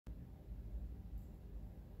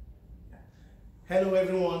Hello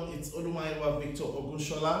everyone, it's Olumayiwa Victor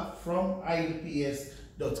Ogushola from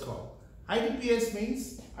iDPS.com. iDPS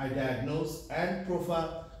means I diagnose and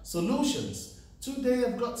proffer solutions. Today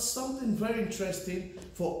I've got something very interesting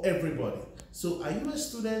for everybody. So are you a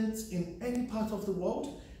student in any part of the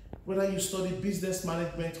world? Whether you study business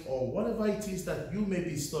management or whatever it is that you may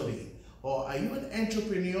be studying, or are you an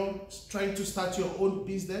entrepreneur trying to start your own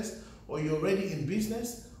business, or you're already in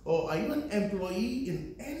business, or are you an employee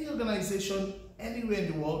in any organization anywhere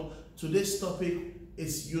in the world? Today's topic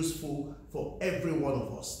is useful for every one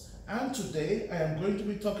of us. And today I am going to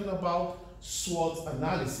be talking about SWOT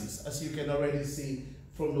analysis, as you can already see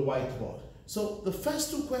from the whiteboard. So the first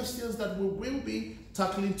two questions that we will be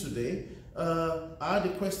tackling today are the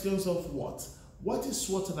questions of what? What is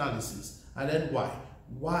SWOT analysis? And then why?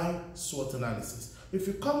 Why SWOT analysis? If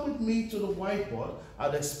you come with me to the whiteboard,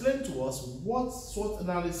 I'll explain to us what SWOT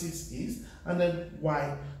analysis is and then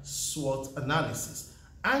why SWOT analysis.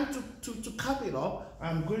 And to cap it up,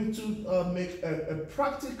 I'm going to make a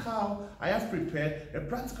practical, I have prepared a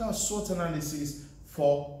practical SWOT analysis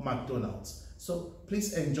for McDonald's. So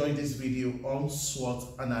please enjoy this video on SWOT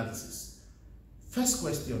analysis. First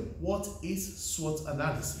question, what is SWOT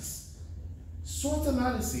analysis? SWOT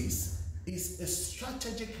analysis is a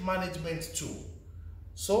strategic management tool.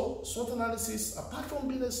 So SWOT analysis, apart from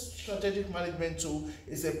being a strategic management tool,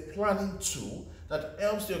 is a planning tool that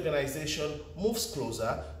helps the organization move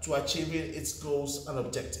closer to achieving its goals and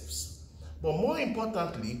objectives. But more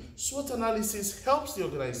importantly, SWOT analysis helps the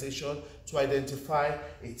organization to identify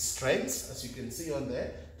its strengths, as you can see on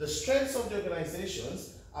there. The strengths of the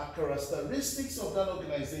organizations are characteristics of that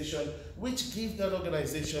organization which give that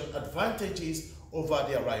organization advantages over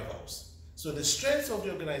their rivals. So the strengths of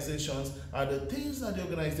the organizations are the things that the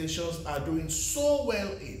organizations are doing so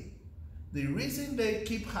well in. The reason they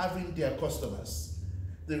keep having their customers.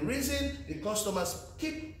 The reason the customers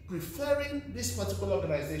keep preferring this particular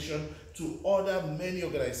organization to other many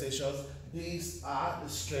organizations. These are the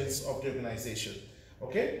strengths of the organization.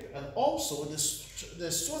 Okay? And also the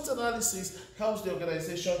SWOT analysis helps the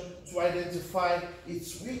organization to identify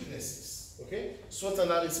its weaknesses. Okay, SWOT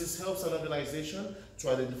analysis helps an organization to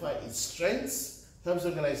identify its strengths, helps the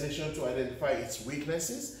organization to identify its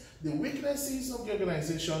weaknesses. The weaknesses of the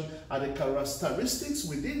organization are the characteristics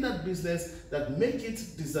within that business that make it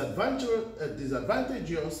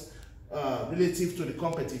disadvantageous relative to the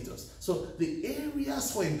competitors. So the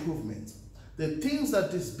areas for improvement, the things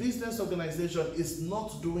that this business organization is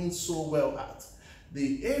not doing so well at,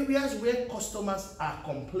 the areas where customers are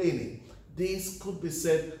complaining, these could be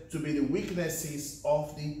said to be the weaknesses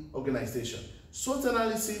of the organization. SWOT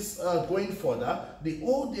analysis, going further, the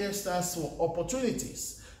O there stands for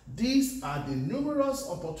opportunities. These are the numerous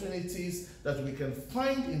opportunities that we can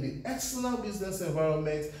find in the external business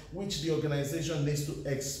environment which the organization needs to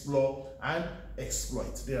explore and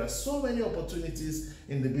exploit. There are so many opportunities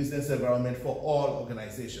in the business environment for all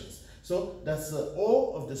organizations. So that's the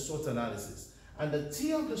O of the SWOT analysis. And the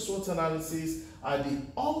T of the SWOT analysis are the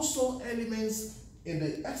also elements in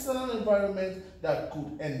the external environment that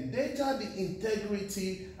could endanger the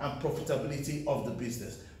integrity and profitability of the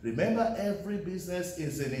business. Remember, every business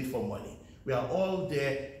is in it for money. We are all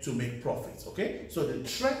there to make profits, okay? So the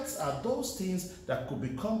threats are those things that could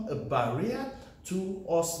become a barrier to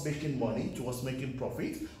us making money, to us making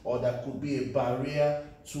profit, or that could be a barrier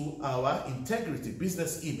to our integrity,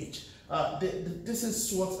 business image. This is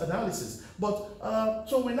SWOT analysis. But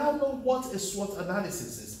so we now know what a SWOT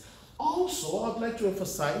analysis is. Also, I'd like to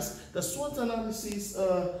emphasize that SWOT analysis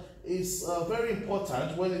is very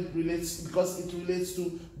important when it relates, because it relates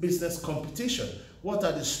to business competition. What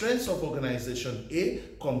are the strengths of organization A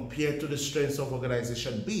compared to the strengths of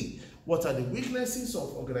organization B? What are the weaknesses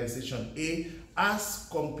of organization A as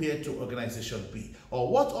compared to organization B?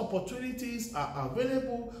 Or what opportunities are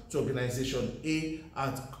available to organization A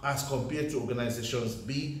as compared to organizations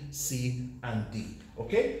B, C, and D?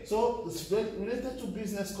 Okay, so it's related to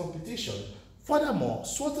business competition. Furthermore,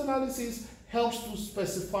 SWOT analysis helps to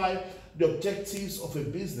specify the objectives of a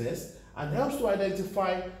business and helps to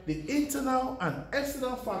identify the internal and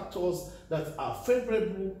external factors that are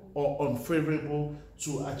favorable or unfavorable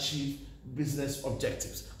to achieve business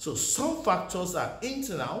objectives. So some factors are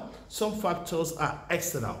internal, some factors are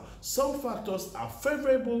external. Some factors are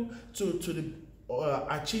favorable to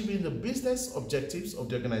achieving the business objectives of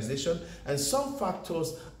the organization, and some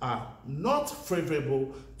factors are not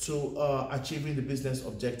favorable to achieving the business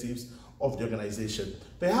objectives of the organization.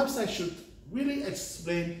 Perhaps I should really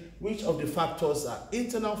explain which of the factors are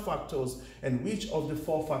internal factors and which of the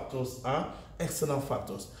four factors are external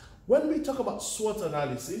factors. When we talk about SWOT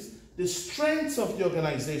analysis, the strengths of the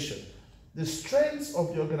organization, The strengths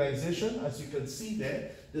of the organization, as you can see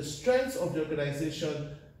there, the strengths of the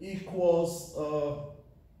organization equals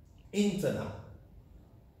internal.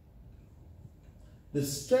 The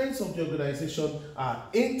strengths of the organization are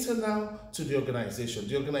internal to the organization.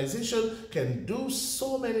 The organization can do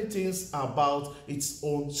so many things about its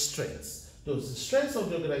own strengths. Those strengths of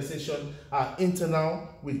the organization are internal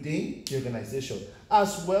within the organization.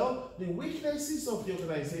 As well, the weaknesses of the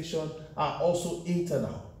organization are also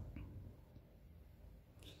internal.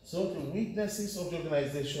 So the weaknesses of the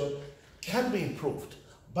organization can be improved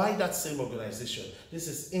by that same organization. This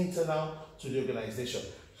is internal to the organization.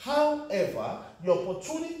 However, the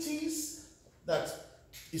opportunities that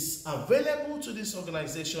is available to this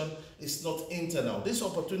organization is not internal. These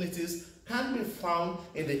opportunities can be found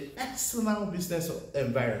in the external business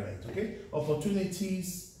environment. Okay,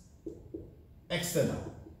 opportunities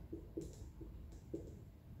external.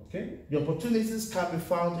 Okay, the opportunities can be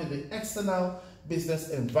found in the external business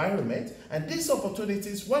environment, and these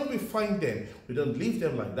opportunities, when we find them, we don't leave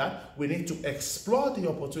them like that. We need to explore the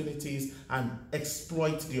opportunities and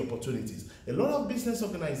exploit the opportunities. A lot of business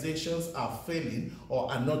organizations are failing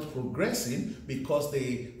or are not progressing because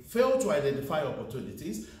they fail to identify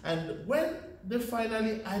opportunities, and when they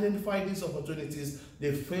finally identify these opportunities,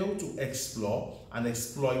 they fail to explore and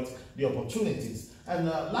exploit the opportunities. And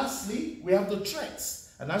lastly, we have the threats.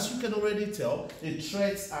 And as you can already tell, the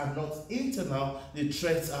threats are not internal, the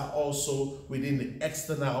threats are also within the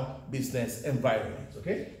external business environment.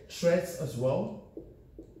 Okay? Threats as well,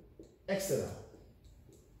 external.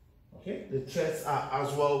 Okay? The threats are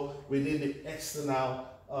as well within the external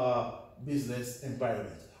business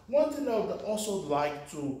environment. One thing I would also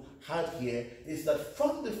like to add here is that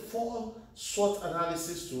from the 4 SWOT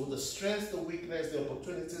analysis tool, the strengths, the weakness, the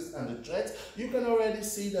opportunities, and the threats, you can already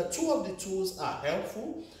see that 2 of the tools are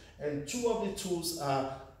helpful and 2 of the tools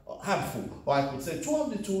are harmful. Or I could say 2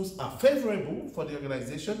 of the tools are favorable for the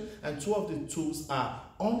organization and 2 of the tools are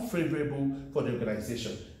unfavorable for the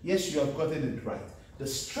organization. Yes, you have gotten it right. The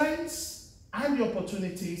strengths and the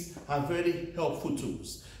opportunities are very helpful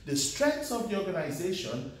tools. The strengths of the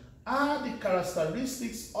organization are the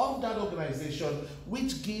characteristics of that organization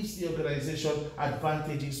which gives the organization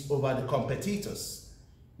advantages over the competitors.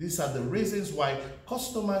 These are the reasons why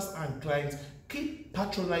customers and clients keep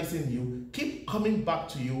patronizing you, keep coming back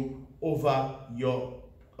to you over your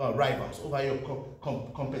rivals, over your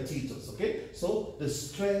competitors. Okay, so the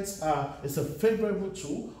strengths is a favorable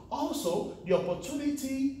tool. Also, the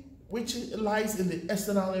opportunity which lies in the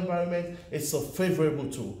external environment is a favorable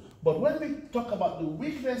tool. But when we talk about the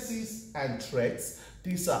weaknesses and threats,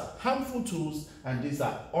 these are harmful tools and these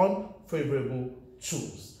are unfavorable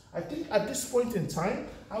tools. I think at this point in time,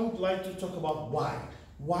 I would like to talk about why.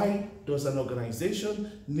 Why does an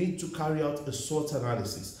organization need to carry out a SWOT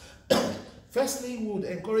analysis? Firstly, we would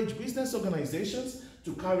encourage business organizations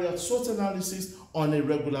to carry out SWOT analysis on a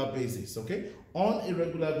regular basis. Okay, on a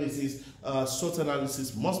regular basis, SWOT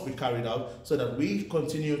analysis must be carried out so that we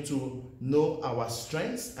continue to know our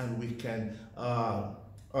strengths and we can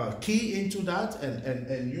key into that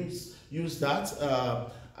and use that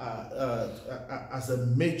as a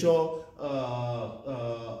major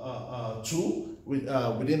tool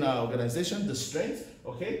within our organization, the strength.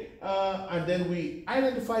 Okay, and then we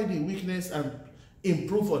identify the weakness and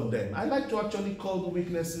improve on them. I like to actually call the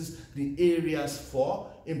weaknesses the areas for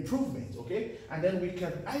improvement. Okay, and then we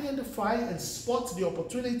can identify and spot the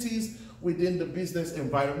opportunities within the business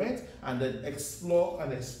environment and then explore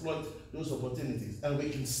and exploit those opportunities, and we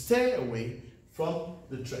can stay away from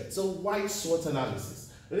the threat. So why SWOT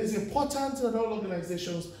analysis? It is important that all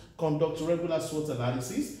organizations conduct regular SWOT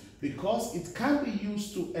analysis because it can be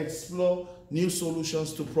used to explore new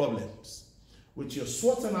solutions to problems. With your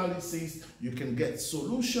SWOT analysis, you can get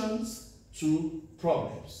solutions to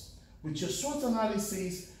problems. With your SWOT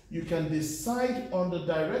analysis, you can decide on the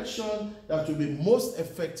direction that will be most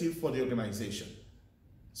effective for the organization.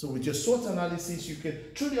 So with your SWOT analysis, you can,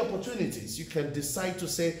 through the opportunities, you can decide to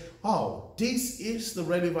say, oh, this is the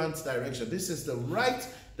relevant direction. This is the right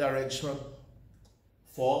direction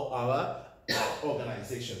for our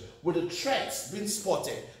organization. With the threats being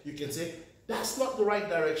spotted, you can say, that's not the right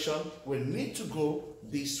direction. We need to go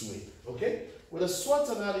this way. Okay? With a SWOT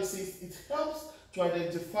analysis, it helps to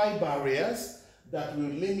identify barriers that will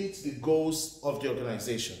limit the goals of the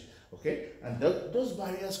organization. Okay? And those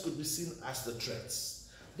barriers could be seen as the threats.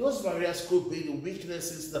 Those barriers could be the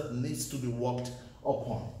weaknesses that needs to be worked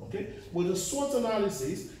upon. Okay? With the SWOT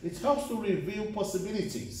analysis, it helps to reveal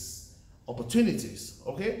possibilities, opportunities,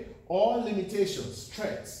 okay, or limitations,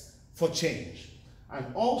 threats for change.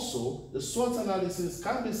 And also, the SWOT analysis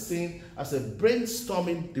can be seen as a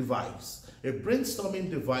brainstorming device. A brainstorming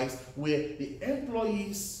device where the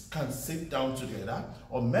employees can sit down together,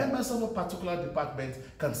 or members of a particular department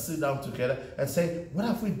can sit down together and say, what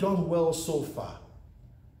have we done well so far?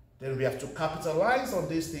 Then we have to capitalize on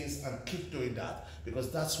these things and keep doing that, because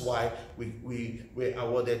that's why we were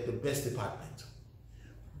awarded the best department.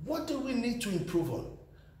 What do we need to improve on?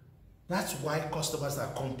 That's why customers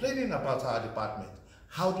are complaining about our department.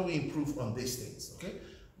 How do we improve on these things? Okay?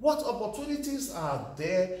 What opportunities are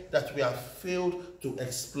there that we have failed to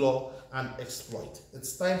explore and exploit?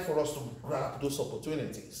 It's time for us to grab those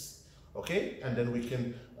opportunities. Okay? And then we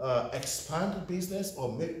can expand the business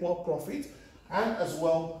or make more profit. And as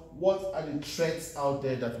well, what are the threats out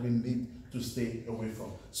there that we need to stay away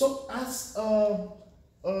from? So as a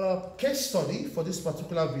case study for this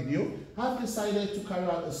particular video, I've decided to carry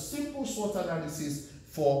out a simple SWOT analysis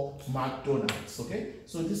for McDonald's. Okay,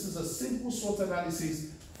 so this is a simple SWOT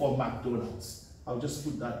analysis for McDonald's. I'll just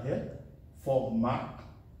put that here for McDonald's.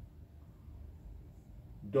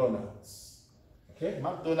 Okay,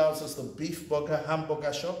 McDonald's is the beef burger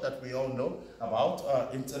hamburger shop that we all know about,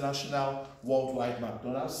 international worldwide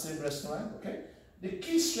McDonald's, same restaurant. Okay, the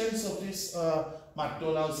key strengths of this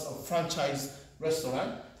McDonald's franchise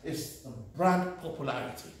restaurant is brand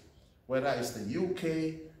popularity, whether it's the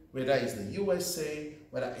UK, whether it's the USA,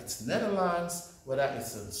 whether it's Netherlands, whether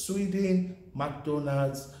it's in Sweden.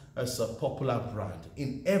 McDonald's is a popular brand.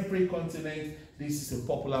 In every continent, this is a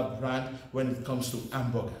popular brand when it comes to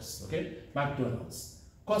hamburgers. Okay, McDonald's.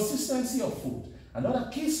 Consistency of food. Another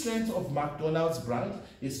key strength of McDonald's brand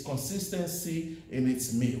is consistency in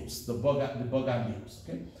its meals, the burger meals.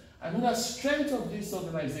 Okay. Another strength of this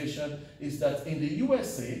organization is that in the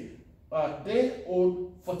USA, they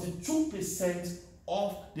own 42%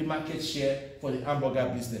 of the market share for the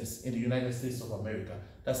hamburger business in the United States of America.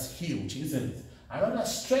 That's huge, isn't it? Another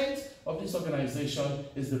strength of this organization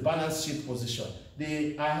is the balance sheet position.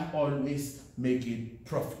 They are always making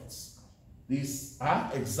profits. These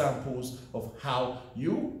are examples of how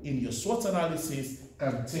you, in your SWOT analysis,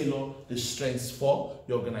 can tailor the strengths for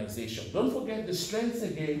your organization. Don't forget, the strengths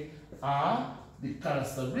again are the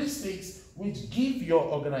characteristics which give your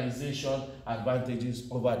organization advantages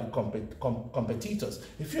over the competitors.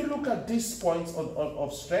 If you look at these points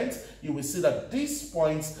of strength, you will see that these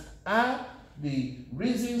points are the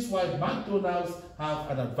reasons why McDonald's have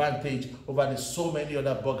an advantage over the so many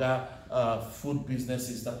other burger food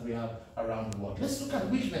businesses that we have around the world. Let's look at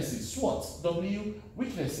weaknesses. SWOT, W,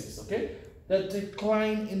 weaknesses, okay? The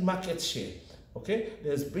decline in market share. Okay,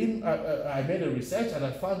 there's been, I made a research and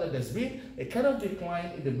I found that there's been a kind of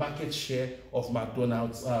decline in the market share of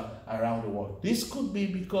McDonald's around the world. This could be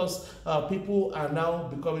because people are now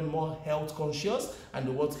becoming more health conscious and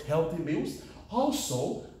they want healthy meals.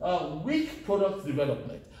 Also, weak product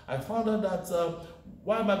development. I found out that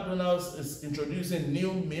while McDonald's is introducing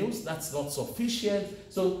new meals, that's not sufficient.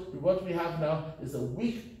 So what we have now is a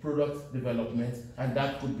weak product development, and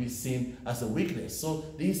that could be seen as a weakness. So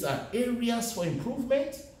these are areas for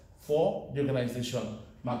improvement for the organization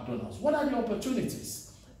McDonald's. What are the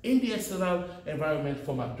opportunities in the external environment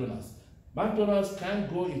for McDonald's? McDonald's can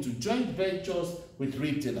go into joint ventures with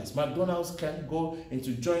retailers. McDonald's can go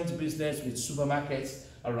into joint business with supermarkets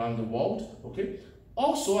around the world. Okay.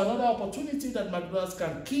 Also, another opportunity that McDonald's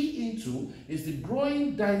can key into is the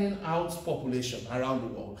growing dining out population around the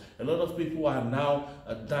world. A lot of people are now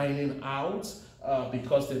dining out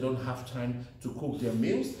because they don't have time to cook their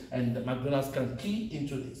meals, and McDonald's can key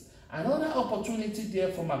into this. Another opportunity there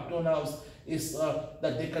for McDonald's is that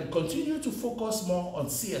they can continue to focus more on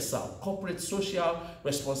CSR, corporate social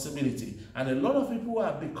responsibility. And a lot of people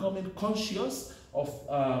are becoming conscious of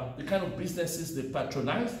the kind of businesses they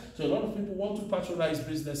patronize. So a lot of people want to patronize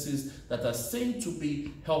businesses that are seen to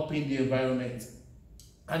be helping the environment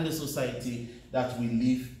and the society that we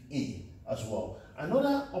live in as well.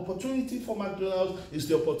 Another opportunity for McDonald's is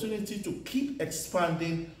the opportunity to keep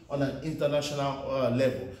expanding on an international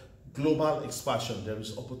level. Global expansion. There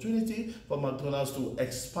is opportunity for McDonald's to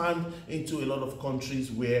expand into a lot of countries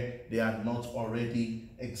where they are not already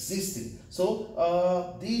existing.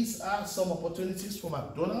 So these are some opportunities for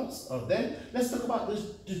McDonald's. Then let's talk about the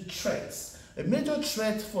threats. A major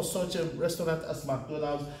threat for such a restaurant as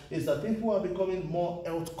McDonald's is that people are becoming more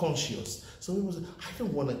health conscious. So people say, I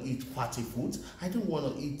don't want to eat fatty foods. I don't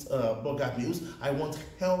want to eat burger meals. I want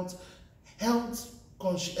healthy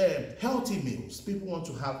meals. People want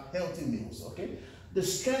to have healthy meals, okay? The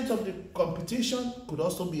strength of the competition could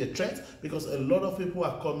also be a threat because a lot of people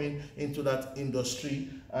are coming into that industry.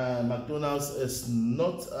 McDonald's is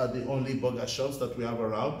not the only burger shops that we have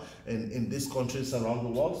around in these countries around the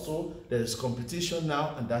world. So there is competition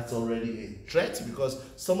now, and that's already a threat because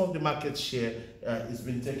some of the market share is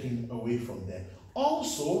being taken away from them.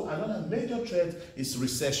 Also, another major threat is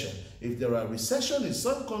recession. If there are recession in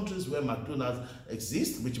some countries where McDonald's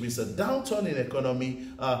exists, which means a downturn in economy,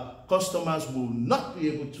 customers will not be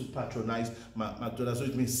able to patronize McDonald's,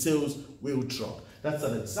 which means sales will drop. That's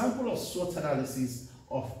an example of SWOT analysis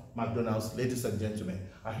of McDonald's, ladies and gentlemen.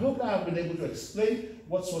 I hope that I've been able to explain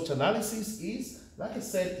what SWOT analysis is. Like I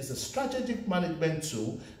said, it's a strategic management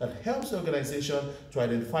tool that helps the organization to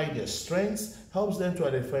identify their strengths, helps them to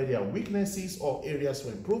identify their weaknesses or areas for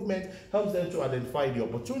improvement, helps them to identify the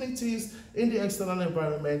opportunities in the external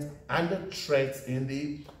environment and the threats in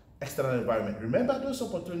the external environment. Remember, those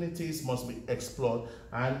opportunities must be explored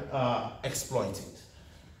and exploited.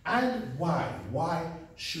 And why? Why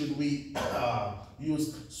should we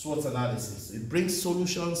use SWOT analysis? It brings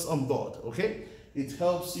solutions on board, okay? It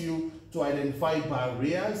helps you to identify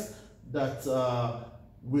barriers that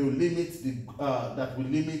will limit the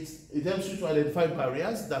it helps you to identify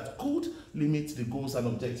barriers that could limit the goals and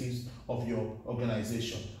objectives of your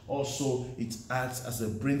organization. Also, it acts as a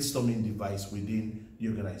brainstorming device within the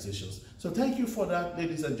organizations. So thank you for that,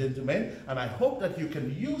 ladies and gentlemen, and I hope that you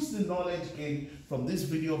can use the knowledge gained from this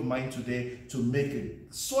video of mine today to make a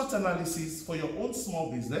SWOT analysis for your own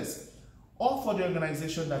small business or for the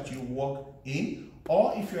organization that you work in.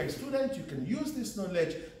 Or if you're a student, you can use this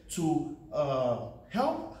knowledge to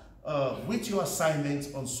help with your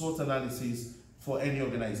assignments on SWOT analysis for any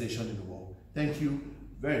organization in the world. Thank you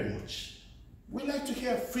very much. We'd like to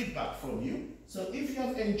hear feedback from you. So if you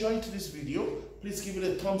have enjoyed this video, please give it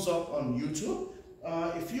a thumbs up on YouTube.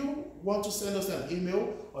 If you want to send us an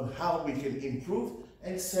email on how we can improve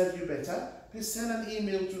and serve you better, please send an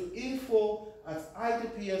email to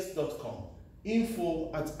info@idps.com.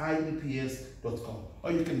 info@idps.com,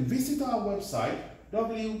 or you can visit our website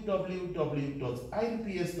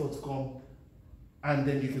www.idps.com, and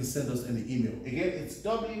then you can send us an email. Again, it's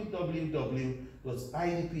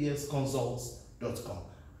www.idpsconsults.com,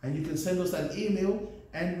 and you can send us an email.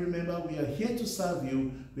 And remember, we are here to serve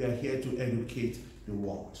you. We are here to educate the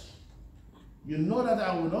world. You know that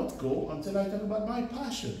I will not go until I talk about my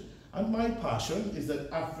passion, and my passion is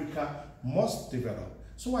that Africa must develop.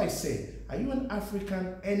 So I say, are you an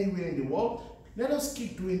African anywhere in the world? Let us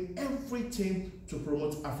keep doing everything to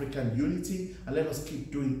promote African unity, and let us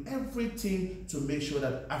keep doing everything to make sure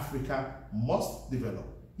that Africa must develop.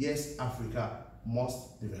 Yes, Africa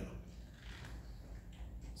must develop.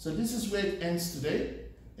 So this is where it ends today.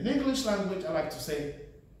 In English language, I like to say,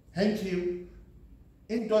 thank you.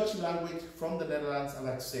 In Dutch language from the Netherlands, I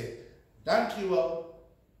like to say, dank you well.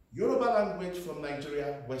 Yoruba language from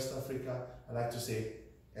Nigeria, West Africa, I like to say,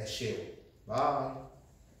 Eshe. Bye.